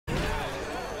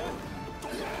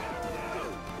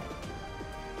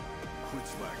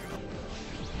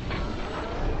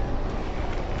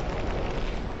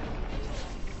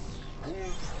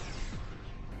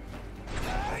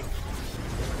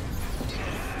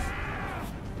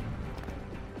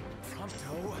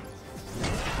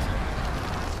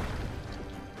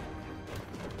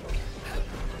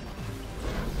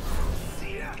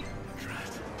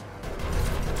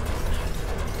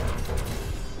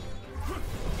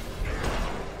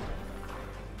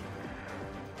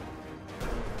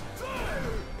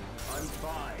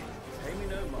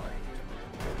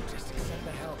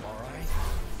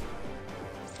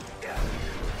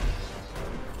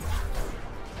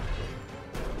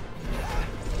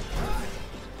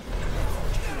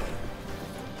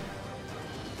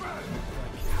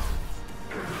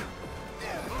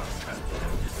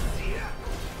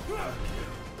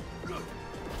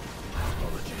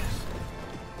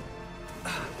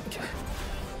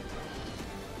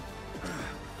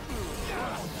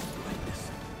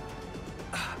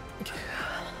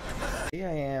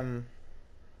Today I am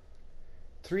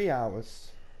 3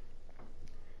 hours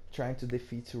trying to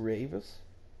defeat Ravus,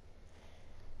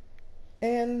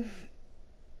 and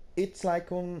it's like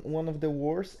one of the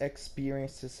worst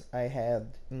experiences I had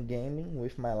in gaming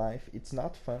with my life. It's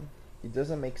not fun. It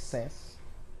doesn't make sense.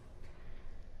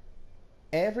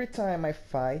 Every time I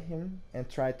fight him and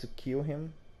try to kill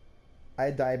him,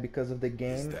 I die because of the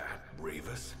game. Is that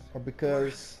Ravus? Or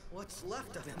because What's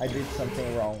left of him? I did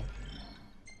something wrong.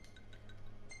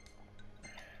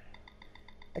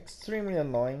 Extremely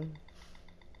annoying.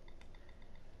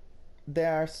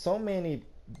 There are so many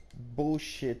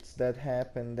bullshits that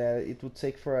happen that it would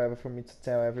take forever for me to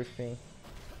tell everything.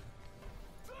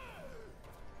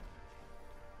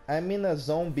 I'm in a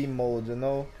zombie mode, you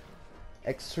know?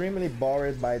 Extremely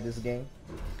bored by this game.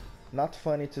 Not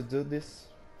funny to do this.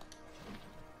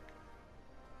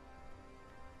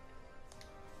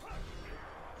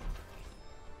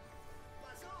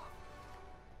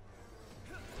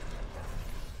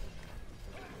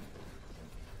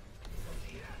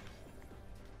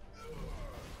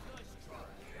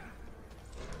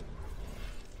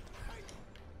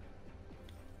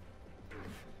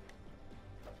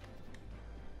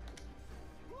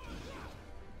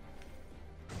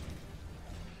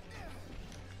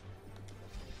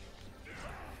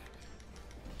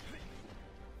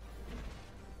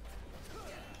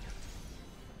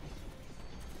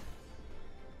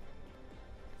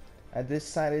 I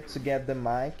decided to get the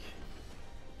mic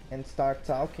and start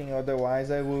talking,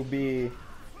 otherwise I will be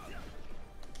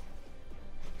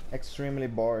extremely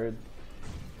bored.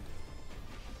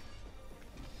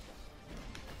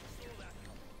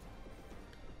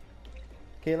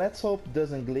 Okay, let's hope it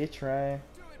doesn't glitch, right?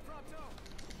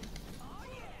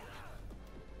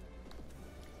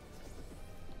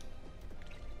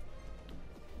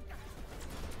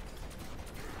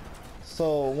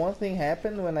 So one thing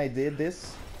happened when I did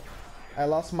this. I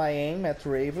lost my aim at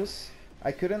Ravus.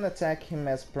 I couldn't attack him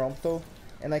as Prompto,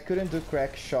 and I couldn't do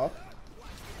crack shot.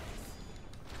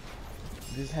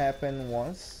 This happened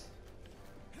once.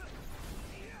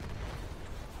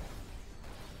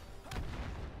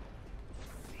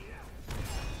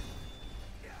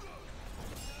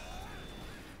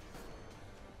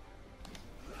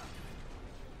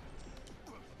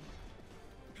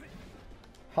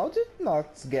 How did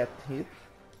Nox get hit?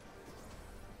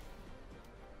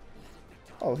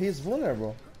 Oh, he's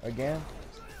vulnerable again.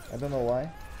 I don't know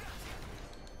why.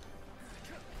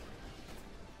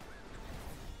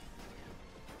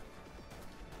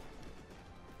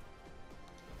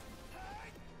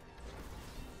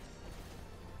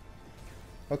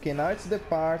 Okay, now it's the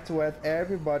part where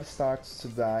everybody starts to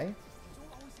die.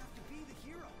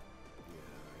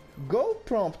 Go,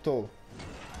 Prompto!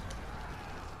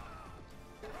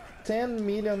 10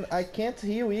 million. I can't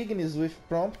heal Ignis with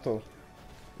Prompto.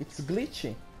 It's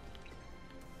glitchy.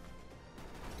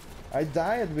 I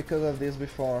died because of this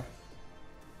before.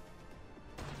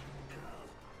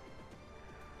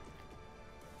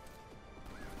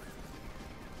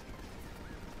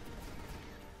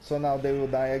 So now they will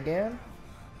die again.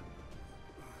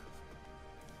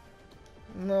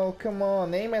 No, come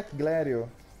on, aim at Gladio.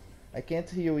 I can't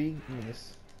heal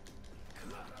Ignis.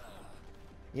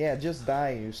 Yeah, just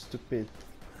die, you stupid.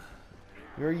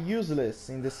 You're useless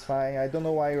in this fight. I don't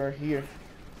know why you're here.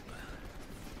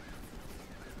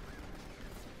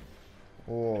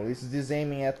 Oh, is this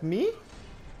aiming at me?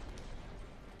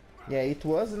 Yeah, it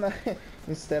was.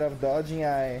 Instead of dodging,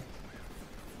 I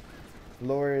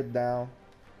lowered it down.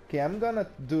 Okay, I'm gonna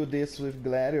do this with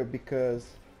Gladio because...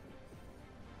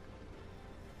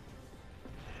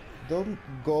 Don't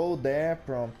go there,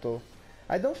 Prompto.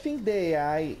 I don't think the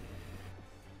AI...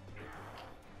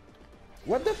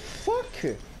 What the fuck?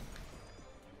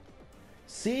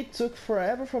 See, it took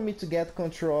forever for me to get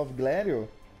control of Gladio.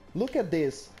 Look at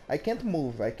this. I can't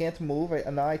move. I can't move.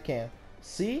 Now I can.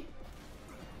 See?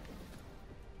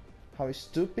 How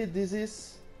stupid this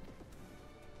is?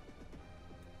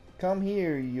 Come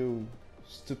here, you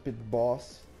stupid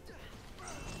boss.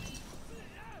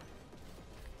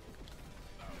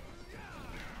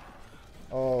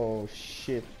 Oh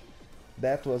shit.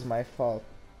 That was my fault.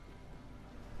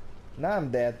 Now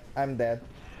I'm dead. I'm dead.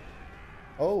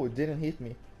 Oh, it didn't hit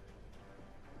me.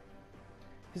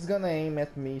 He's gonna aim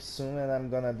at me soon and I'm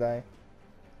gonna die.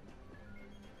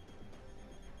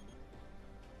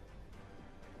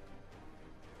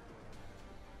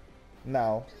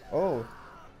 Now. Oh,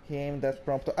 he aimed at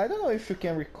Prompto. I don't know if you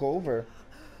can recover.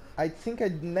 I think I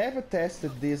never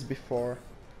tested this before.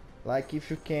 Like if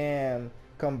you can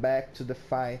come back to the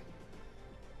fight.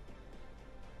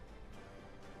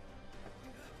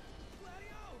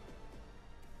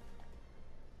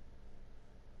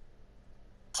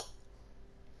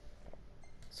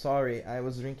 Sorry, I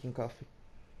was drinking coffee.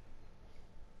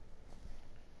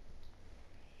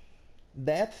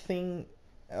 That thing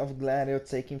of Gladio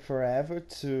taking forever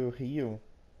to heal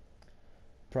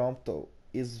Prompto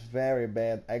is very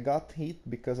bad. I got hit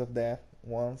because of that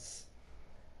once.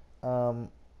 Um,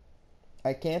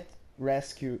 I can't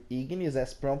rescue Ignis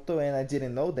as Prompto, and I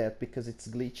didn't know that because it's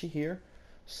glitchy here.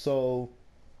 So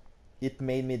it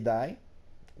made me die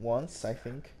once, I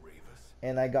think.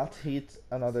 And I got hit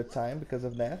another time because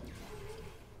of that.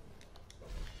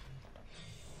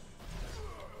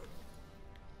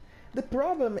 The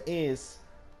problem is,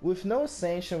 with no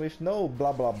Ascension, with no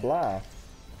blah blah blah,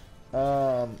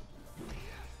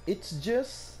 it's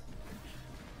just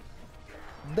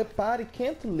the party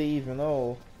can't leave, you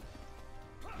know.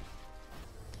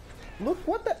 Look,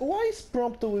 why is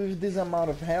Prompto with this amount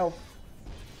of health?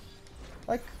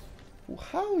 Like,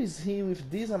 how is he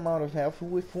with this amount of health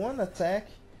with one attack?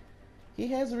 He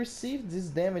has received this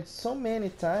damage so many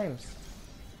times.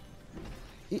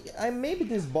 Maybe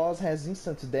this boss has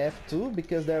instant death too,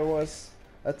 because there was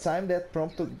a time that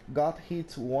Prompto got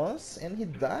hit once and he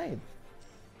died.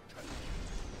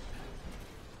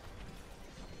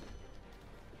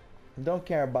 Don't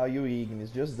care about you,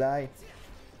 Ignis, just die.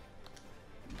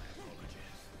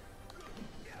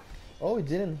 Oh, it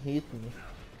didn't hit me.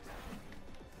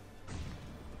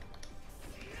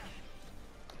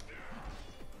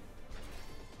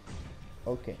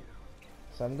 Okay,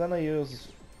 so I'm gonna use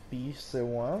Peace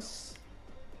once.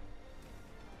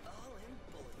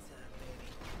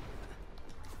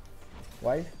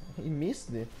 Why? He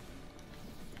missed it.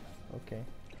 Okay.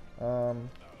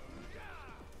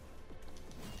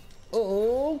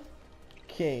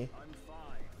 Okay.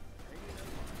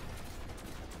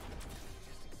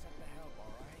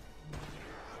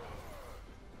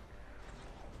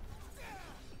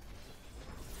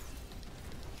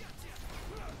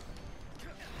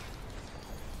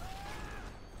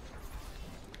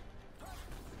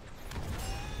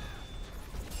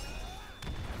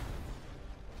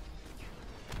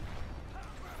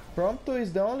 Prompto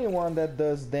is the only one that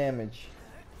does damage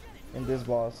in this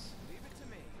boss.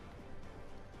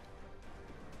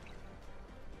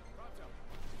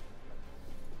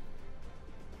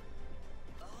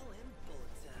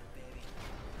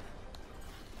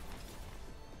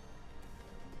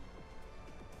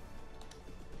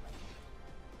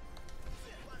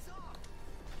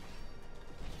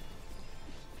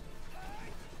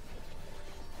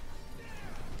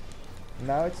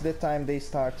 Now it's the time they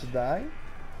start to die.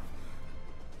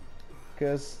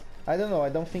 Because, I don't know, I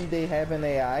don't think they have an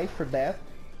AI for that.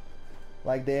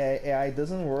 Like, the AI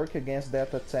doesn't work against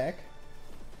that attack.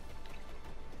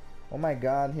 Oh my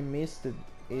god, he missed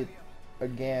it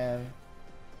again.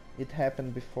 It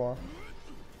happened before.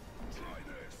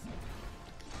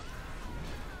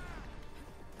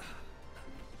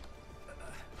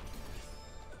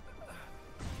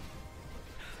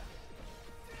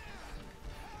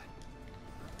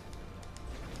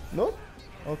 Nope.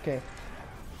 Okay.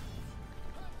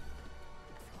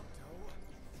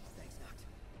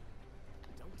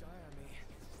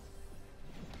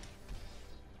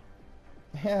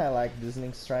 Yeah, I like this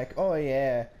Link Strike. Oh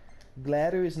yeah,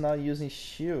 Gladio is not using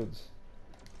shields.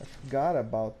 I forgot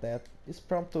about that. Is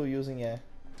Prompto using a...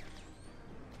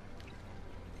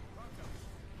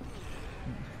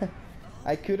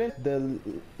 I couldn't the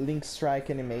Link Strike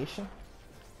animation.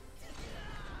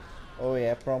 Oh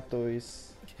yeah, Prompto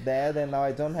is dead and now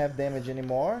I don't have damage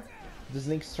anymore. This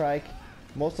Link Strike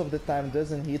most of the time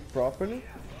doesn't hit properly.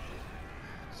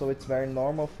 So it's very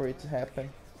normal for it to happen.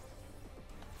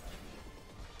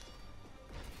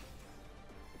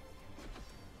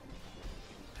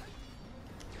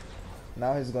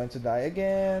 Now he's going to die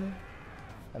again,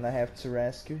 and I have to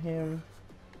rescue him.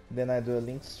 Then I do a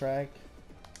Link Strike.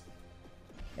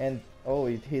 And, oh,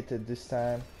 it hit it this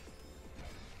time.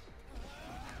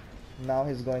 Now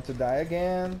he's going to die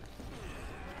again.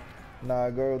 Now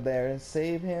I go there and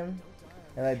save him.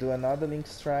 And I do another Link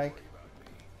Strike.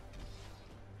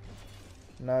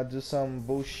 Now I do some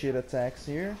bullshit attacks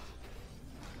here.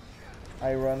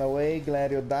 I run away,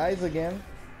 Gladio dies again.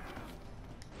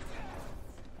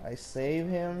 I save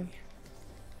him.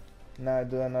 Now I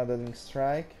do another Link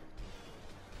Strike.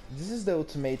 This is the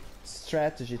ultimate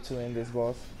strategy to win this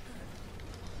boss.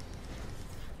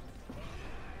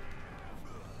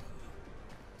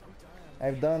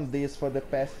 I've done this for the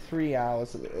past 3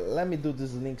 hours. Let me do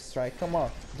this Link Strike. Come on,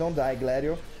 don't die,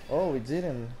 Gladio. Oh, it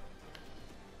didn't.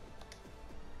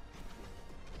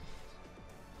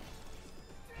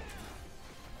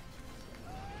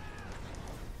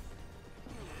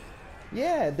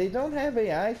 Yeah, they don't have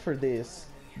AI for this.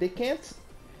 They can't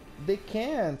they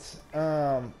can't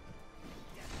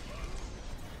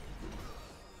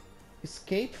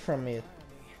escape from it.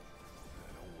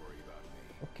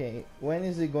 Okay, when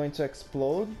is it going to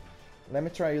explode? Let me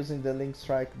try using the Link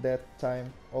Strike that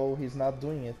time. Oh, he's not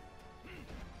doing it.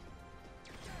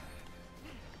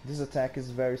 This attack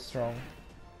is very strong.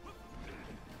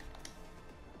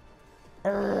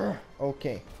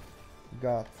 Okay,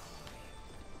 got.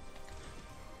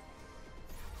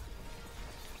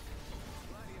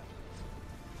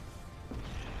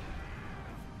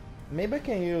 Maybe I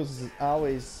can use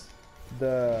always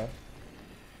the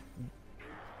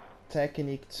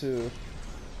technique to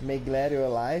make Gladio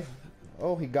alive.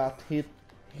 Oh, he got hit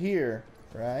here,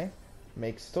 right?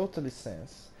 Makes totally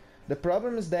sense. The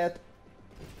problem is that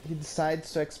he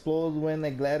decides to explode when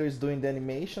a Gladio is doing the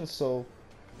animation, so...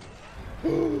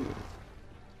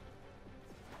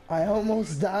 I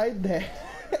almost died there.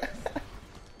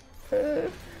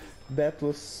 That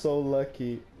was so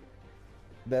lucky.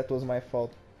 That was my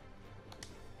fault.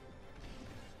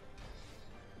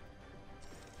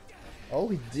 Oh,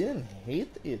 he didn't hit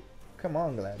it. Come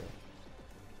on, Gladio.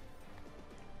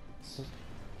 So,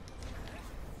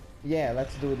 yeah,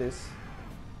 let's do this.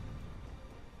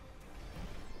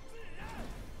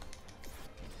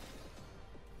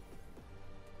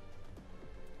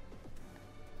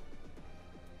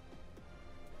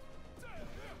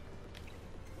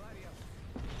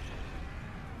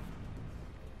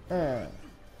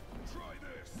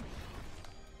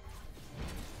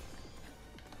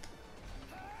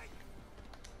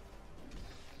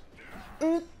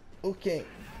 Okay.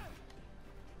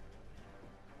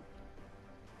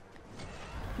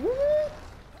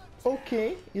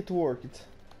 Okay, it worked.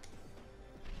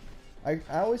 I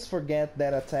always forget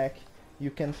that attack. You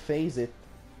can phase it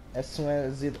as soon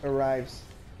as it arrives.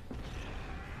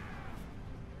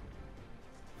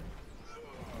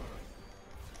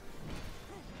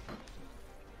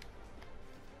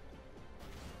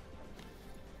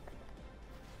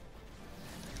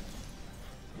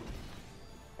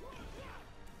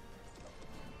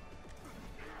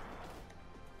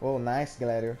 Oh, nice,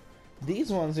 Gladio.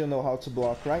 These ones you know how to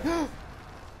block, right?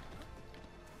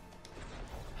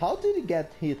 How did he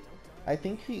get hit? I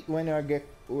think when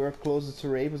we're closer to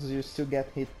Ravus, you still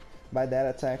get hit by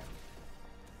that attack.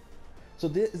 So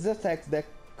this attack that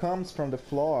comes from the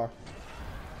floor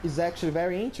is actually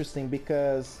very interesting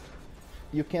because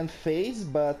you can phase,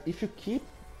 but if you keep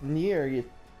near it,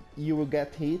 you will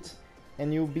get hit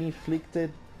and you'll be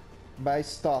inflicted by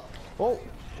stop. Oh,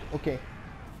 okay.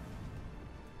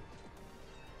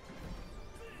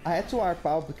 I had to warp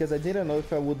out because I didn't know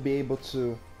if I would be able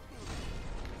to.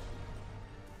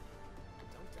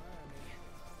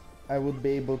 I would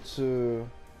be able to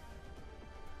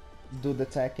do the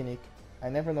technique. I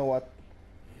never know what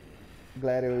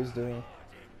Gladio is doing.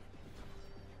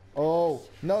 Oh,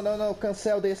 no, no, no,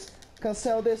 cancel this.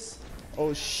 Cancel this.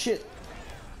 Oh, shit.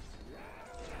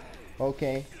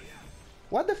 Okay.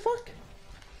 What the fuck?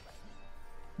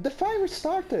 The fire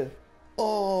restarted.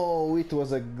 Oh, it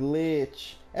was a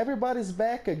glitch. Everybody's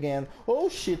back again. Oh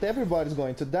shit, everybody's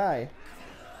going to die.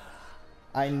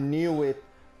 I knew it.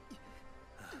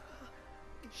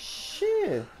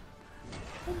 Shit.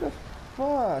 What the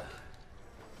fuck?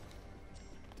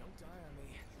 Don't die on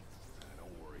me.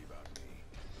 Don't worry about me.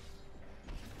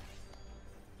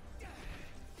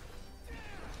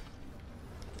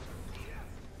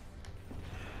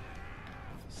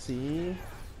 See?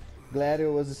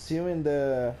 Gladio was still in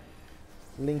the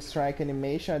Link Strike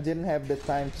animation. I didn't have the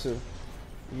time to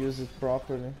use it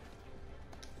properly.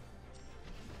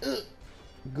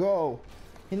 Go!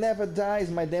 He never dies,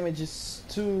 my damage is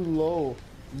too low.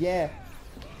 Yeah.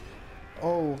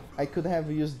 Oh, I could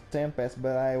have used Tempest,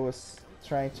 but I was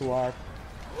trying to arc.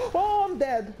 Oh, I'm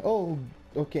dead! Oh,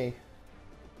 okay.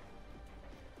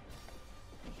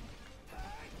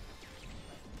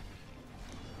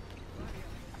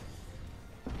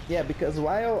 Yeah, because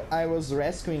while I was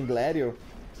rescuing Gladio,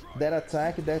 that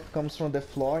attack that comes from the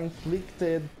floor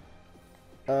inflicted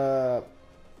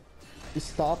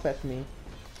stop at me.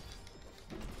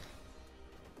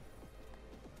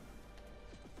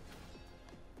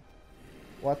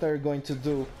 What are you going to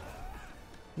do?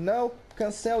 No,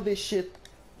 cancel this shit.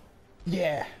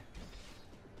 Yeah.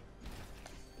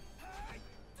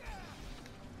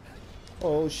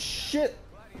 Oh shit.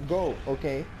 Go.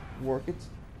 Okay, work it.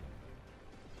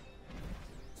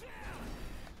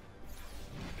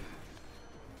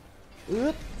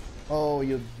 Oop. Oh,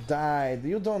 you died.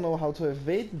 You don't know how to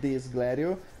evade this,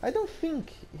 Gladio. I don't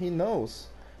think he knows.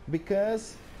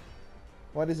 Because...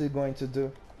 what is he going to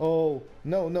do? Oh,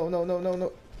 no, no, no, no, no,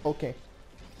 no. Okay.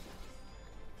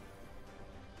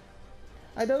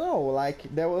 I don't know, like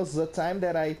there was a time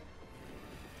that I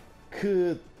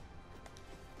could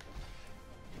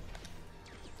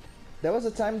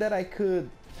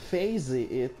phase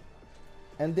it,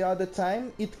 and the other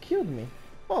time it killed me.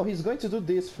 Oh, he's going to do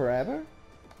this forever?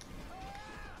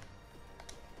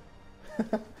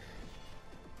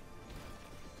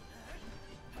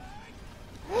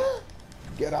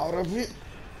 Get out of it!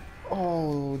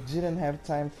 Oh, didn't have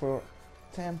time for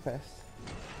Tempest.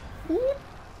 Whoop.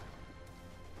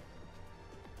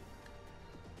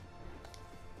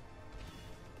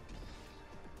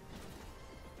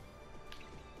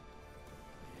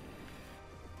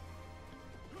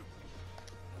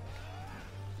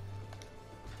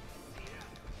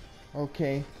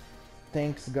 Okay,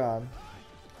 thanks God.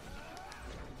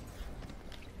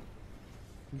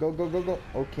 Go, go, go, go.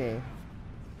 Okay.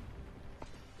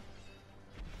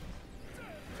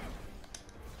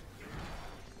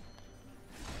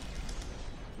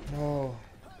 Oh,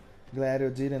 Gladio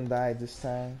didn't die this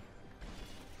time.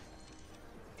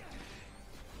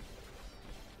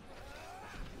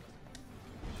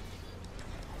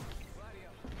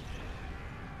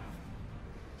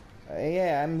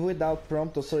 Yeah, I'm without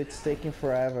Prompto, so it's taking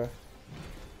forever.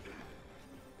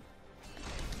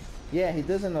 Yeah, he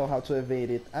doesn't know how to evade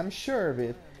it. I'm sure of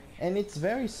it. And it's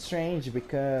very strange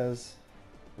because...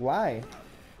 Why?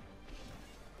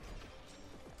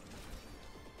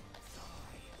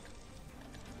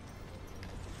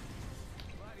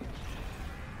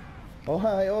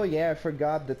 Oh yeah, I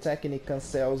forgot the technique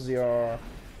cancels your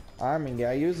arming.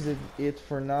 I used it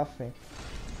for nothing.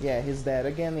 Yeah, he's dead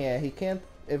again. Yeah, he can't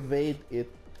evade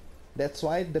it. That's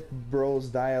why the bros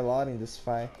die a lot in this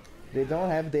fight. They don't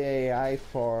have the AI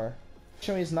for...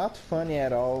 It's not funny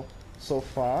at all so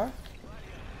far.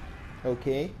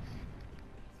 Okay.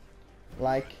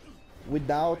 Like,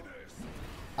 without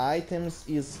items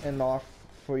is enough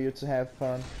for you to have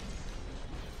fun.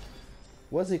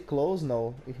 Was he close?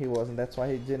 No, he wasn't. That's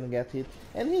why he didn't get hit.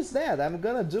 And he's dead. I'm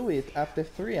gonna do it after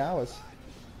 3 hours.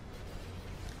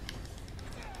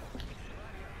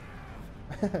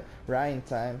 Right in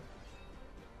time.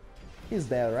 He's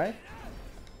dead, right?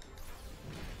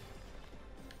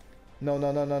 No,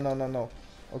 no, no, no, no, no, no.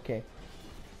 Okay.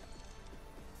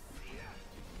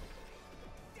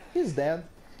 He's dead.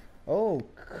 Oh,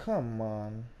 come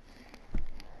on.